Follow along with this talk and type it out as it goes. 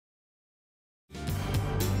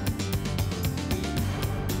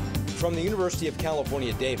From the University of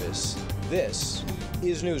California, Davis, this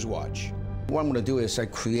is Newswatch. What I'm going to do is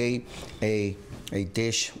create a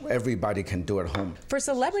dish everybody can do at home. For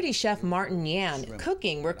celebrity chef Martin Yan,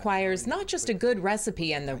 cooking requires not just a good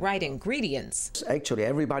recipe and the right ingredients. Actually,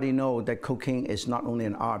 everybody knows that cooking is not only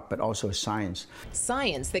an art, but also a science.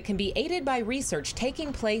 Science that can be aided by research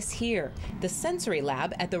taking place here, the Sensory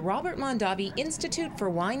Lab at the Robert Mondavi Institute for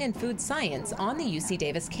Wine and Food Science on the UC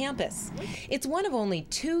Davis campus. It's one of only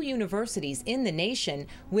 2 universities in the nation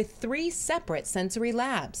with 3 separate sensory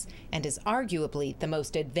labs, and is arguably the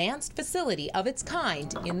most advanced facility of its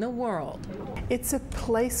kind in the world. It's a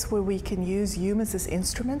place where we can use humans as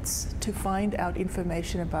instruments to find out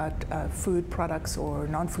information about food products or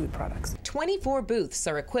non-food products. 24 booths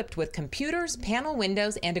are equipped with computers, panel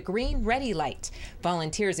windows, and a green ready light.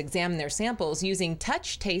 Volunteers examine their samples using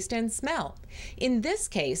touch, taste, and smell. In this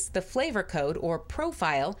case, the flavor code or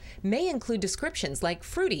profile may include descriptions like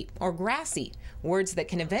fruity or grassy, words that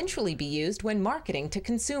can eventually be used when marketing to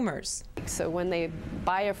consumers. So when they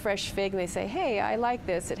buy a fresh fig and they say, hey, I like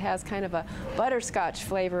this, it has kind of a butterscotch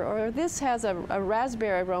flavor, or this has a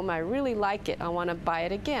raspberry aroma, I really like it, I want to buy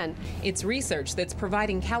it again. It's research that's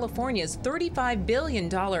providing California's $35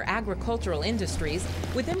 billion agricultural industries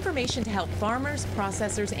with information to help farmers,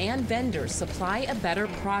 processors, and vendors supply a better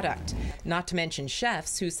product. Not to mention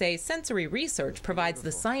chefs who say sensory research provides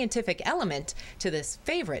the scientific element to this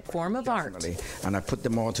favorite form of art. And I put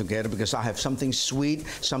them all together because I have something sweet,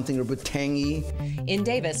 something a bit tangy. In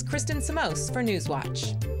Davis, Kristen Samos for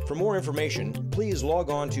Newswatch. For more information, please log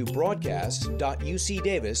on to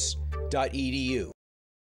broadcast.ucdavis.edu.